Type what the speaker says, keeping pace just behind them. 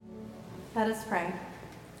Let us pray.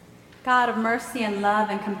 God of mercy and love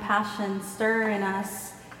and compassion, stir in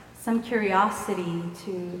us some curiosity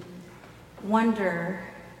to wonder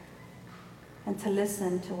and to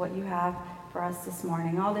listen to what you have for us this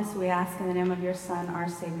morning. All this we ask in the name of your Son, our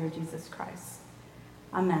Savior, Jesus Christ.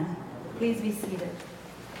 Amen. Please be seated.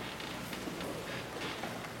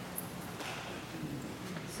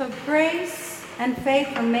 So grace and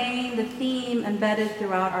faith remain the theme embedded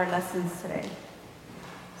throughout our lessons today.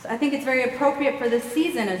 So I think it's very appropriate for this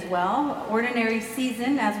season as well, ordinary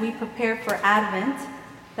season, as we prepare for Advent,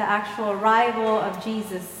 the actual arrival of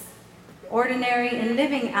Jesus, ordinary in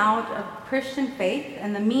living out of Christian faith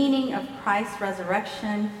and the meaning of Christ's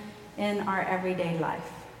resurrection in our everyday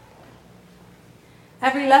life.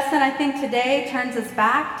 Every lesson, I think, today turns us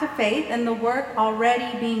back to faith and the work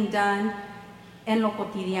already being done en lo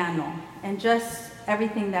cotidiano, and just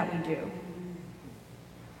everything that we do.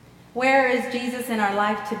 Where is Jesus in our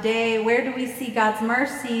life today? Where do we see God's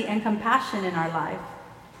mercy and compassion in our life?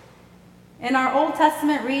 In our Old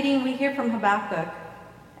Testament reading, we hear from Habakkuk.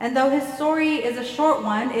 And though his story is a short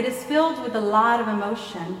one, it is filled with a lot of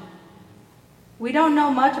emotion. We don't know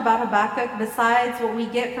much about Habakkuk besides what we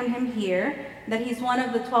get from him here, that he's one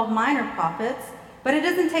of the 12 minor prophets, but it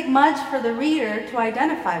doesn't take much for the reader to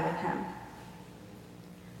identify with him.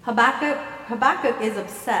 Habakkuk is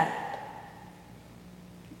upset.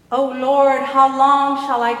 "Oh Lord, how long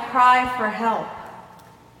shall I cry for help?"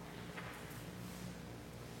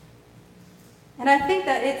 And I think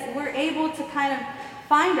that we're able to kind of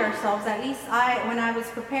find ourselves, at least when I was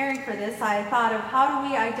preparing for this, I thought of how do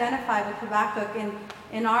we identify with Habakkuk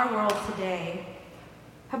in our world today.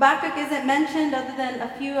 Habakkuk isn't mentioned other than a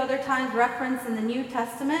few other times referenced in the New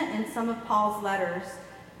Testament in some of Paul's letters.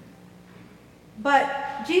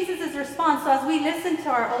 But Jesus' response, so as we listen to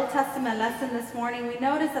our Old Testament lesson this morning, we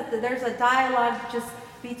notice that there's a dialogue just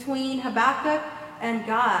between Habakkuk and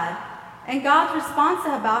God. And God's response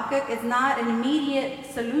to Habakkuk is not an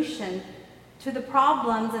immediate solution to the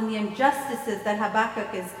problems and the injustices that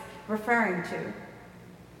Habakkuk is referring to.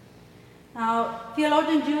 Now,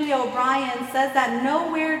 theologian Julia O'Brien says that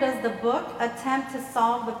nowhere does the book attempt to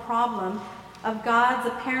solve the problem of God's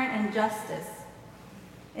apparent injustice.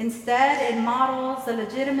 Instead, it models the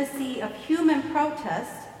legitimacy of human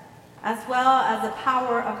protest as well as the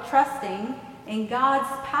power of trusting in God's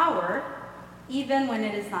power even when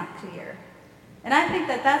it is not clear. And I think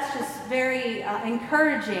that that's just very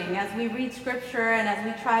encouraging as we read Scripture and as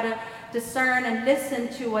we try to discern and listen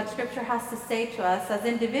to what Scripture has to say to us as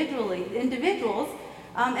individuals.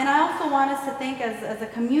 And I also want us to think as a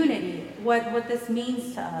community what this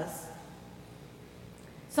means to us.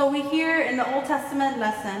 So we hear in the Old Testament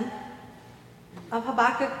lesson of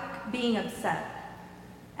Habakkuk being upset.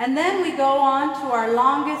 And then we go on to our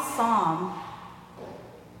longest psalm,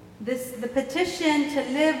 the petition to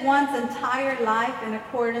live one's entire life in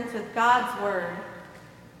accordance with God's word.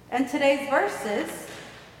 And today's verses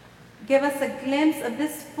give us a glimpse of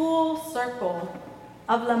this full circle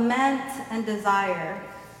of lament and desire.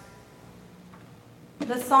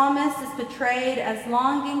 The psalmist is portrayed as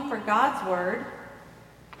longing for God's word,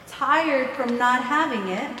 tired from not having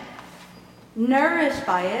it, nourished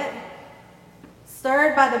by it,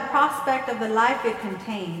 stirred by the prospect of the life it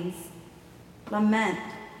contains. Lament.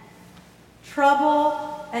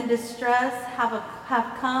 Trouble and distress have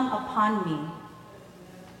come upon me.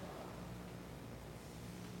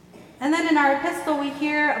 And then in our epistle we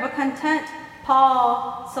hear of a content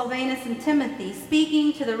Paul, Silvanus, and Timothy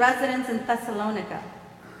speaking to the residents in Thessalonica.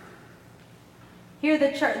 Here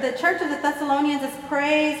the church of the Thessalonians is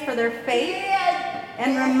praised for their faith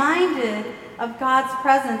and reminded of God's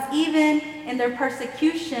presence even in their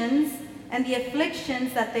persecutions and the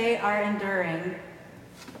afflictions that they are enduring.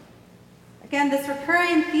 Again, this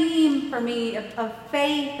recurring theme for me of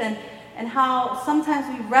faith and how sometimes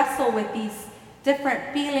we wrestle with these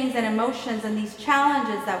different feelings and emotions and these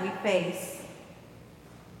challenges that we face.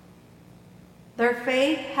 Their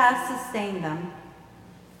faith has sustained them.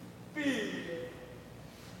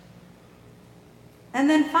 And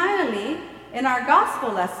then finally, in our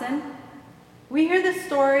gospel lesson, we hear the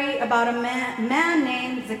story about a man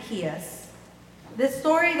named Zacchaeus. This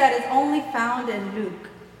story that is only found in Luke.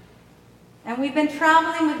 And we've been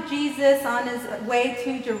traveling with Jesus on his way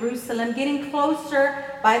to Jerusalem, getting closer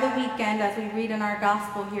by the weekend as we read in our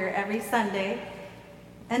gospel here every Sunday.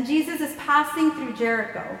 And Jesus is passing through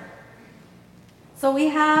Jericho. So we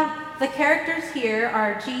have the characters here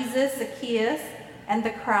are Jesus, Zacchaeus, and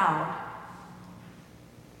the crowd.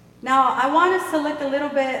 Now, I want us to look a little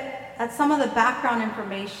bit at some of the background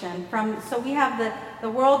information so we have the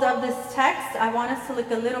world of this text, I want us to look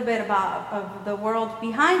a little bit of the world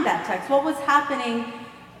behind that text. What was happening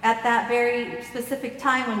at that very specific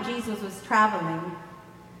time when Jesus was traveling?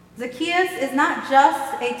 Zacchaeus is not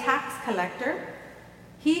just a tax collector.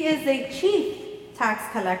 He is a chief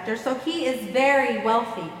tax collector, so he is very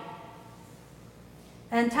wealthy.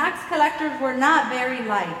 And tax collectors were not very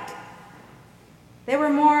liked. They were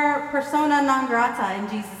more persona non grata in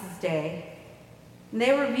Jesus' day.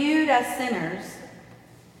 They were viewed as sinners.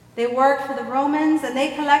 They worked for the Romans, and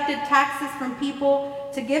they collected taxes from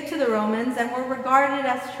people to give to the Romans and were regarded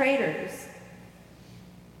as traitors.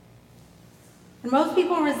 And most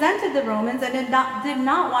people resented the Romans and did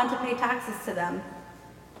not want to pay taxes to them.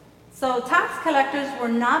 So tax collectors were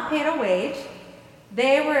not paid a wage.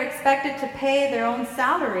 They were expected to pay their own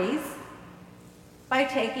salaries by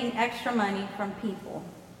taking extra money from people.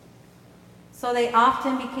 So they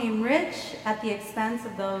often became rich at the expense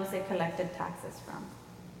of those they collected taxes from.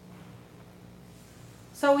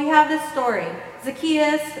 So we have this story.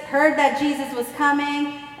 Zacchaeus heard that Jesus was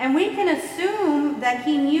coming, and we can assume that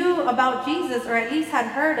he knew about Jesus, or at least had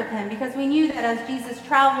heard of him, because we knew that as Jesus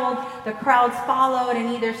traveled, the crowds followed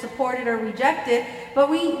and either supported or rejected.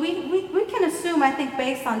 But we can assume, I think,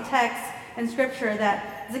 based on text and scripture,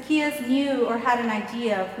 that Zacchaeus knew or had an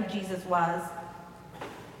idea of who Jesus was.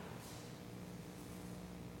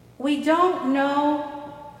 We don't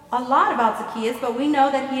know a lot about Zacchaeus, but we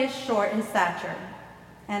know that he is short in stature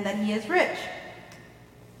and that he is rich.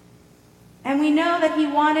 And we know that he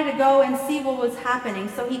wanted to go and see what was happening,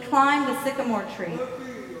 so he climbed the sycamore tree.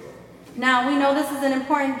 Now, we know this is an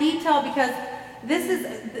important detail because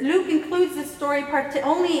Luke includes this story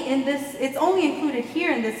it's only included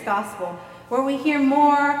here in this gospel, where we hear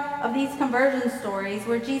more of these conversion stories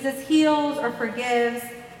where Jesus heals or forgives,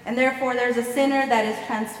 and therefore there's a sinner that is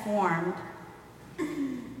transformed.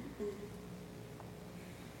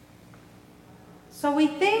 So we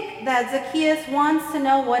think that Zacchaeus wants to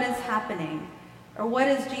know what is happening, or what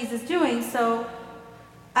is Jesus doing. So,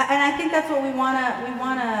 and I think that's what we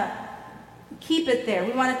wanna keep it there.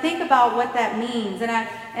 We want to think about what that means,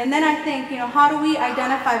 and then I think, how do we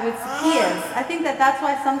identify with Zacchaeus? I think that's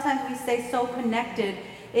why sometimes we stay so connected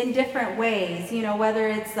in different ways. Whether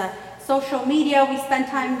it's social media, we spend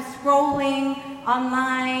time scrolling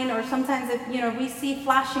online, or sometimes if we see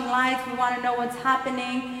flashing lights, we want to know what's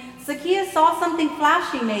happening. Zacchaeus saw something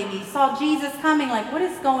flashy, maybe saw Jesus coming, like, what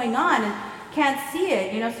is going on, and can't see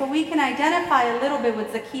it. So we can identify a little bit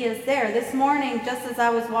with Zacchaeus there. This morning, just as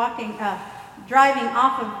I was driving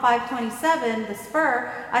off of 527, the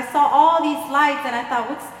spur, I saw all these lights, and I thought,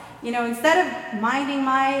 instead of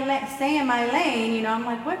staying in my lane, I'm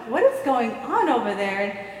like, what is going on over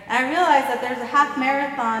there? And I realized that there's a half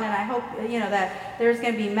marathon, and I hope, that there's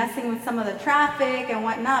going to be messing with some of the traffic and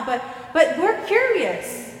whatnot. But we're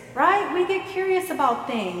curious, right? We get curious about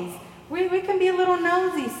things. We can be a little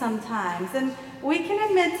nosy sometimes, and we can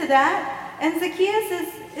admit to that. And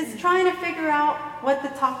Zacchaeus is trying to figure out what the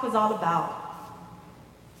talk was all about.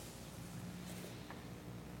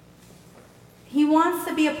 He wants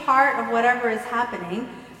to be a part of whatever is happening,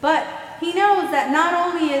 but he knows that not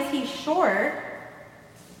only is he short,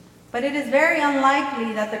 but it is very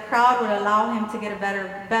unlikely that the crowd would allow him to get a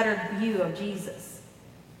better view of Jesus.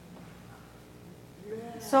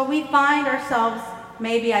 So we find ourselves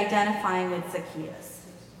maybe identifying with Zacchaeus.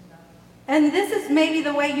 And this is maybe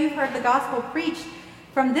the way you've heard the gospel preached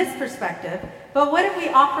from this perspective, but what if we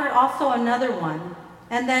offered also another one?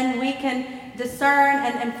 And then we can discern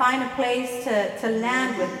and find a place to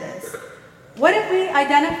land with this. What if we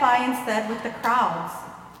identify instead with the crowds?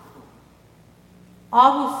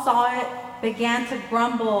 All who saw it began to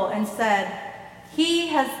grumble and said, "He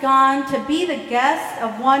has gone to be the guest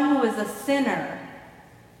of one who is a sinner."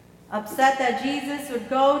 Upset that Jesus would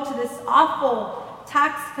go to this awful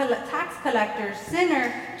tax collector,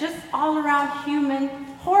 sinner, just all around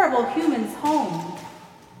horrible human's home.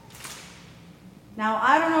 Now,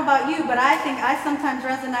 I don't know about you, but I think I sometimes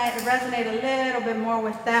resonate a little bit more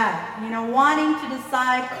with that. Wanting to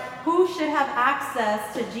decide who should have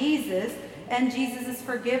access to Jesus and Jesus'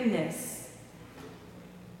 forgiveness.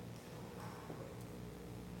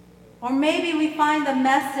 Or maybe we find the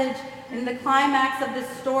message in the climax of the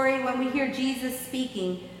story when we hear Jesus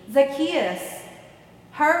speaking. "Zacchaeus,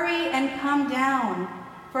 hurry and come down,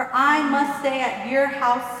 for I must stay at your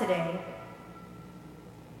house today."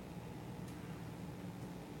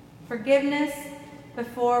 Forgiveness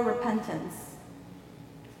before repentance.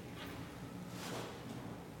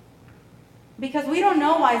 Because we don't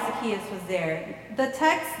know why Zacchaeus was there. The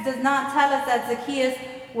text does not tell us that Zacchaeus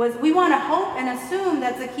was, we want to hope and assume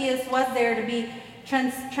that Zacchaeus was there to be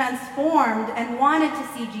transformed and wanted to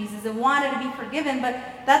see Jesus and wanted to be forgiven, but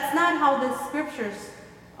that's not how the scriptures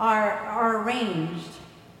are arranged.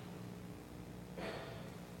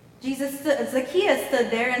 Zacchaeus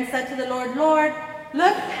stood there and said to the Lord, "Lord,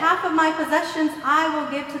 look, half of my possessions I will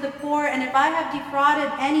give to the poor, and if I have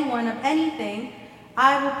defrauded anyone of anything,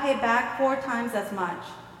 I will pay back 4 times as much."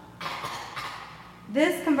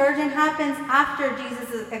 This conversion happens after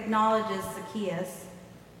Jesus acknowledges Zacchaeus.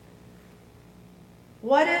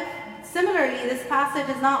 What if, similarly, this passage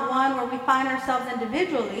is not one where we find ourselves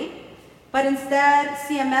individually, but instead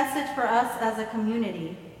see a message for us as a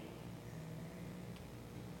community?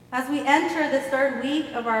 As we enter this 3rd week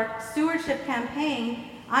of our stewardship campaign,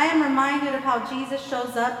 I am reminded of how Jesus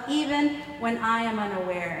shows up even when I am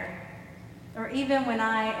unaware, or even when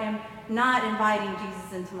I am not inviting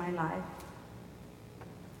Jesus into my life.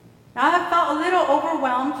 Now, I have felt a little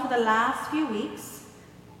overwhelmed for the last few weeks.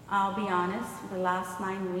 I'll be honest, the last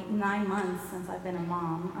 9 months since I've been a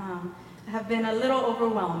mom have been a little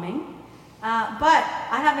overwhelming. But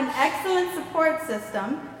I have an excellent support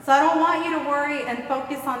system, so I don't want you to worry and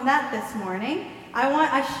focus on that this morning.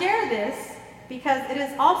 I share this because it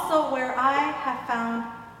is also where I have found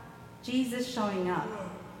Jesus showing up.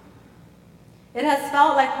 It has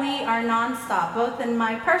felt like we are nonstop, both in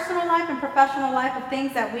my personal life and professional life, of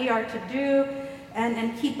things that we are to do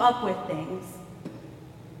and keep up with things.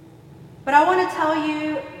 But I want to tell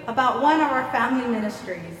you about one of our family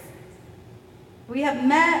ministries. We have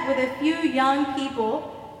met with a few young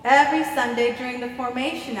people every Sunday during the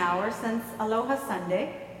formation hour since Aloha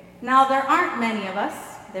Sunday. Now, there aren't many of us.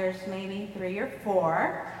 There's maybe 3 or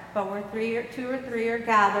 4, but we're 2 or 3 are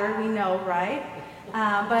gathered, we know, right?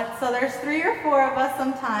 But so there's 3 or 4 of us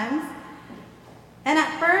sometimes. And at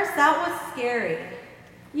first, that was scary.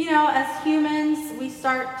 You know, as humans, we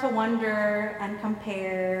start to wonder and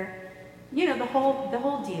compare, you know, the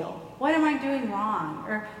whole deal. What am I doing wrong?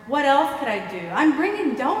 Or what else could I do? I'm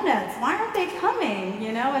bringing donuts. Why aren't they coming?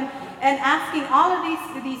 You know, and asking all of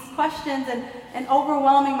these questions and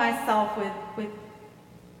overwhelming myself with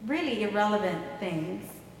really irrelevant things.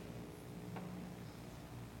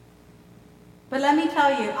 But let me tell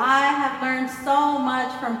you, I have learned so much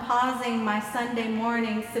from pausing my Sunday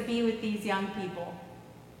mornings to be with these young people.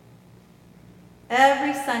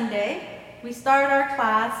 Every Sunday, we start our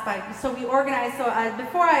class we organize.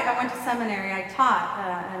 Before I went to seminary, I taught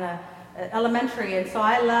at an elementary, and so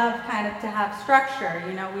I love kind of to have structure.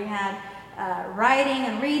 You know, we had writing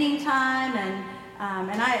and reading time, and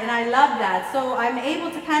I love that. So I'm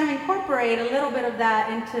able to kind of incorporate a little bit of that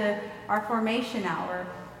into our formation hour.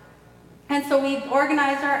 And so we've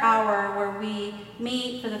organized our hour where we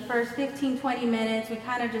meet for the first 15, 20 minutes. We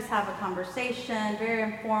kind of just have a conversation, very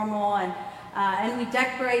informal, and we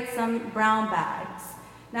decorate some brown bags.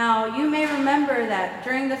 Now, you may remember that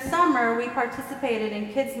during the summer, we participated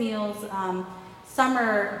in Kids Meal's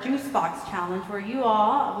Summer Juice Box Challenge, where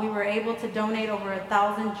we were able to donate over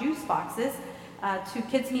 1,000 juice boxes to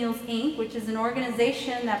Kids Meals Inc., which is an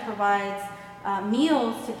organization that provides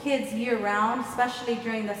meals to kids year-round, especially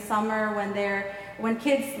during the summer when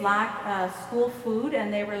kids lack school food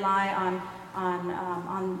and they rely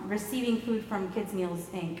on receiving food from Kids Meals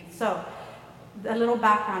Inc. So, a little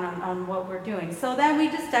background on what we're doing. So then we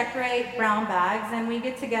just decorate brown bags and we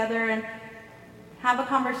get together and have a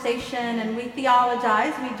conversation and we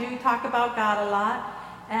theologize. We do talk about God a lot.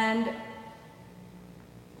 And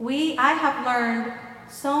I have learned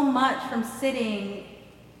so much from sitting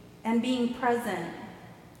and being present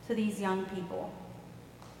to these young people.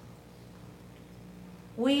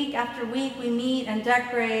 Week after week we meet and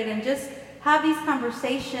decorate and just have these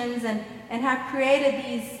conversations and have created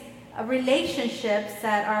these relationships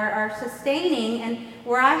that are sustaining, and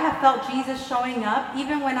where I have felt Jesus showing up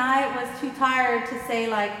even when I was too tired to say,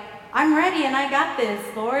 like, I'm ready and I got this,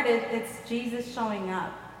 Lord. It's Jesus showing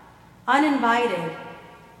up, uninvited.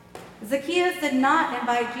 Zacchaeus did not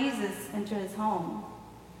invite Jesus into his home.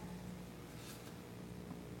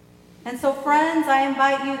 And so, friends, I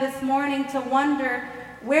invite you this morning to wonder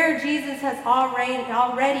where Jesus has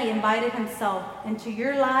already invited himself into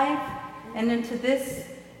your life and into this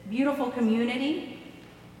beautiful community,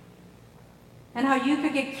 and how you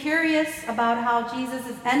could get curious about how Jesus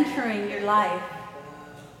is entering your life,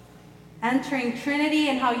 entering Trinity,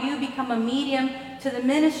 and how you become a medium to the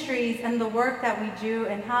ministries and the work that we do,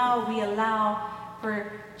 and how we allow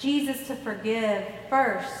for Jesus to forgive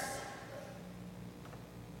first.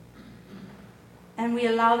 And we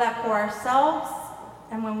allow that for ourselves,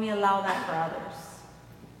 and when we allow that for others.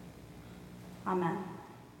 Amen.